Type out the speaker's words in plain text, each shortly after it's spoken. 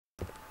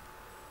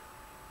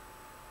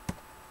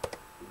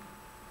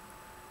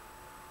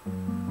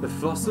The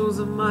fossils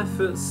of my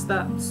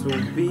footsteps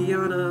will be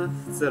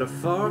unearthed at a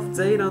far-off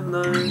date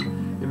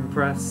unknown,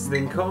 impressed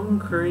in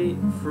concrete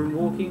from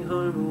walking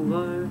home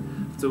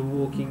alone, after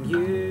walking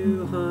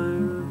you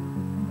home.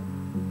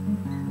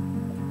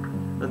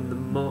 And the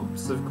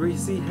mops of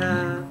greasy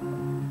hair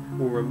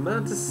will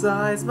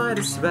romanticize my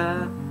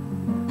despair,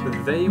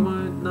 but they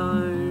won't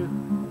know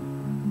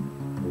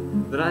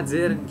that I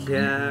didn't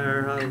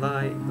care. I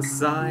like the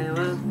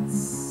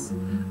silence,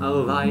 I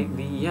like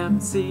the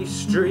empty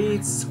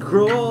streets,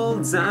 crawl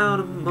down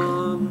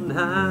among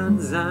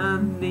hands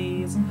and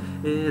knees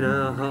in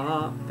a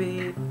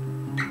heartbeat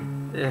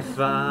if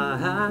I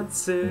had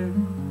to.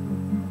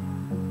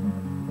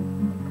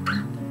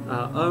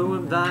 I owe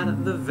him that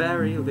at the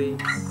very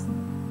least.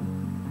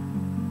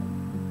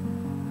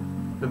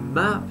 The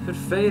map had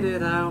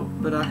faded out,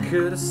 but I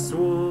could have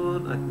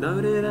sworn I'd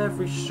noted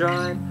every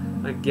stride.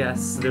 I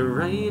guess the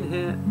rain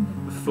hit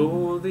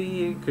before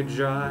the ink could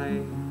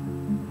dry,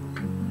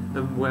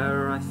 and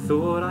where I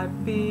thought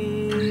I'd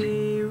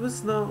be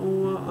was not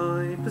what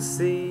I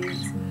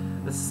perceived.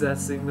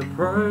 Assessing the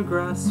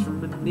progress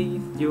from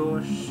beneath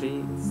your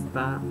sheets,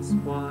 that's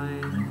why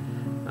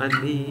I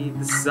need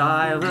the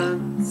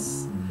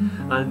silence,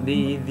 I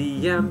need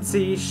the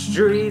empty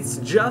streets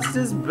just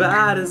as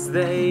bad as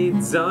they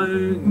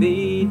don't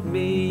need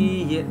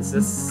me. It's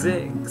a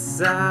sick,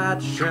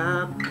 sad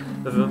sham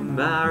of a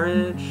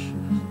marriage,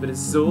 but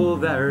it's all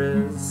there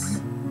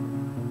is,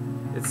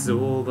 it's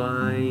all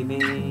I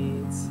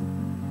need.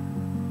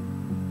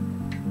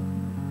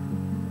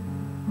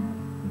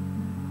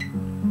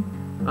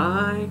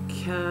 I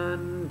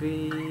can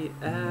be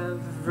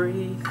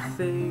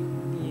everything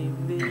you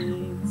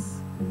need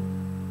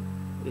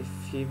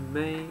if you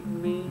make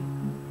me.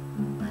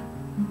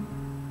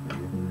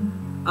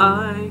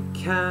 I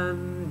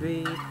can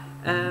be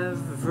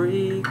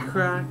every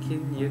crack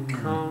in your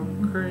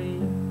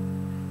concrete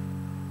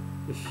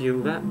if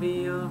you let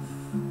me off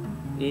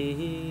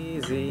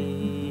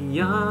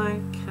easy. I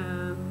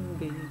can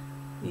be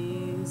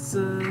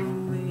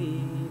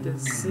easily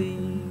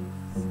deceived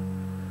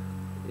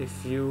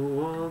if you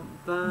want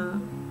that,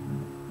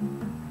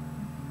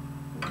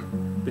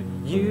 but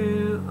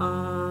you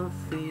are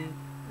the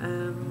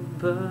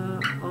ember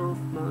of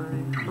my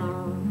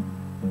heart,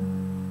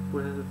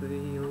 where the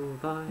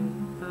light